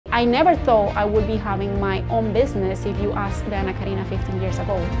I never thought I would be having my own business if you asked the Ana Karina 15 years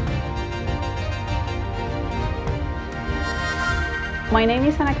ago. My name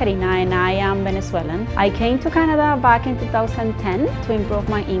is Ana Karina and I am Venezuelan. I came to Canada back in 2010 to improve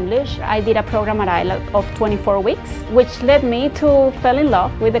my English. I did a program at ILAC of 24 weeks, which led me to fall in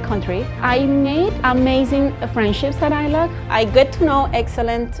love with the country. I made amazing friendships at ILAC. I get to know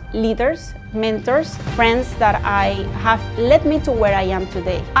excellent leaders, mentors, friends that have led me to where I am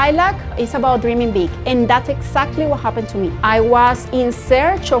today. ILAC is about dreaming big, and that's exactly what happened to me. I was in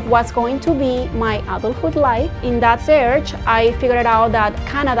search of what's going to be my adulthood life. In that search, I figured out that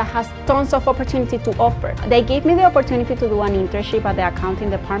Canada has tons of opportunity to offer. They gave me the opportunity to do an internship at the accounting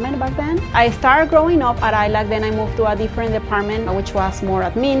department back then. I started growing up at ILAC, then I moved to a different department, which was more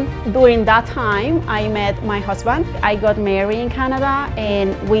admin. During that time, I met my husband. I got married in Canada,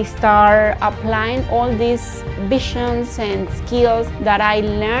 and we started applying all these visions and skills that I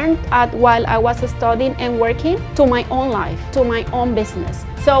learned while I was studying and working to my own life, to my own business.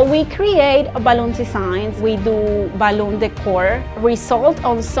 So we create balloon designs, we do balloon decor, result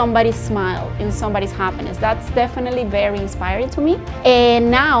on somebody's smile, in somebody's happiness. That's definitely very inspiring to me.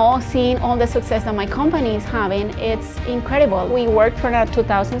 And now, seeing all the success that my company is having, it's incredible. We work for a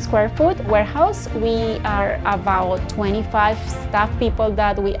 2,000 square foot warehouse. We are about 25 staff people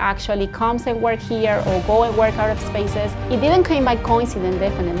that we actually come and work here or go and work out of spaces. It didn't come by coincidence,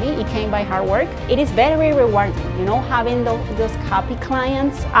 definitely. It came by hard work. It is very rewarding, you know, having those happy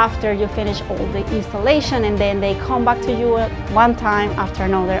clients after you finish all the installation and then they come back to you one time after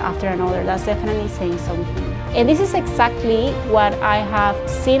another. That's definitely saying something. And this is exactly what I have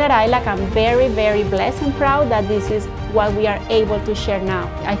seen at ILAC. I'm very blessed and proud that this is what we are able to share now.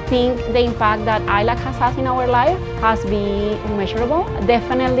 I think the impact that ILAC has had in our life has been immeasurable,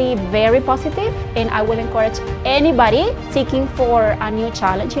 definitely very positive, and I will encourage anybody seeking for a new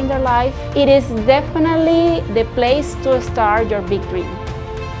challenge in their life. It is definitely the place to start your big dream.